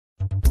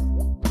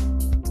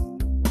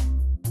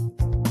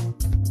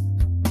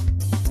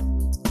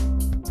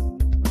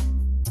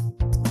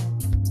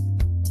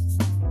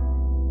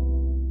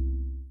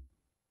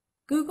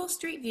Google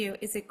Street View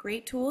is a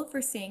great tool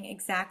for seeing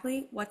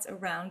exactly what's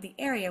around the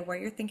area where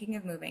you're thinking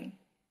of moving.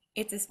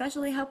 It's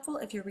especially helpful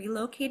if you're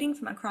relocating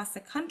from across the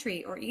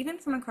country or even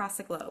from across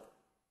the globe.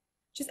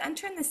 Just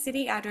enter in the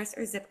city address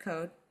or zip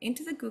code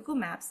into the Google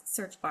Maps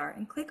search bar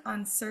and click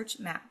on Search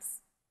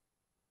Maps.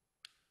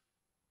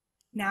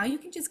 Now you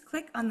can just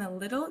click on the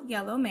little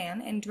yellow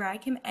man and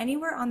drag him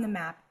anywhere on the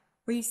map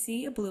where you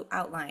see a blue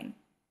outline.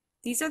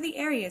 These are the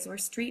areas where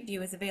Street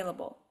View is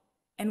available.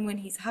 And when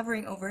he's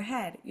hovering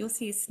overhead, you'll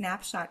see a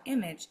snapshot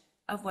image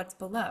of what's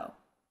below.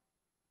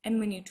 And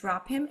when you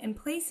drop him and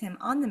place him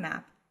on the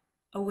map,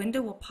 a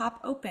window will pop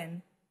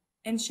open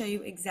and show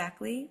you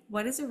exactly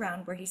what is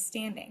around where he's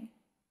standing.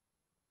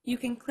 You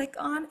can click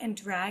on and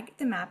drag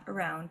the map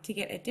around to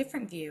get a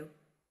different view,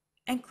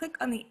 and click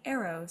on the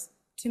arrows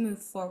to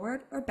move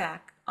forward or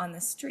back on the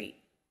street.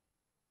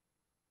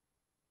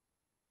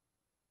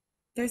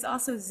 There's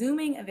also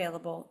zooming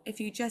available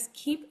if you just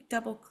keep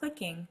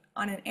double-clicking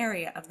on an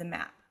area of the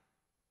map.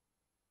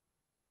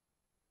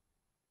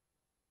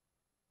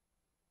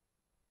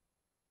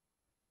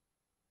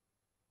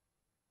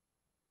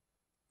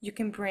 You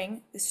can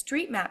bring the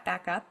street map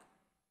back up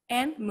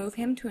and move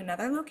him to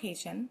another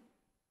location,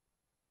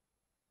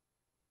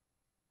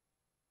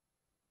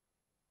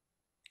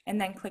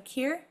 and then click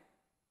here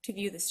to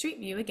view the street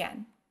view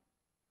again.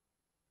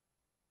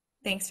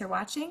 Thanks for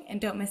watching, and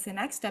don't miss the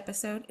next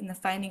episode in the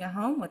Finding a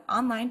Home with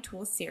Online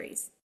Tools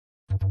series.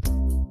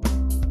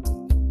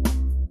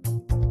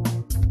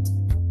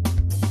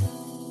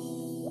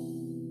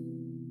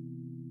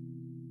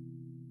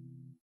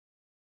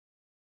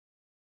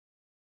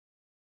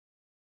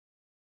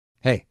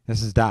 Hey,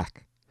 this is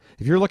Doc.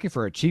 If you're looking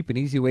for a cheap and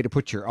easy way to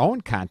put your own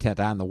content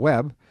on the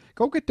web,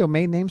 go get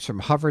domain names from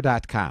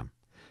hover.com.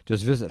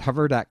 Just visit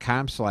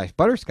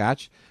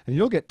hover.com/butterscotch and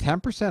you'll get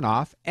 10%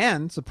 off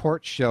and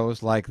support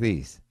shows like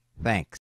these. Thanks.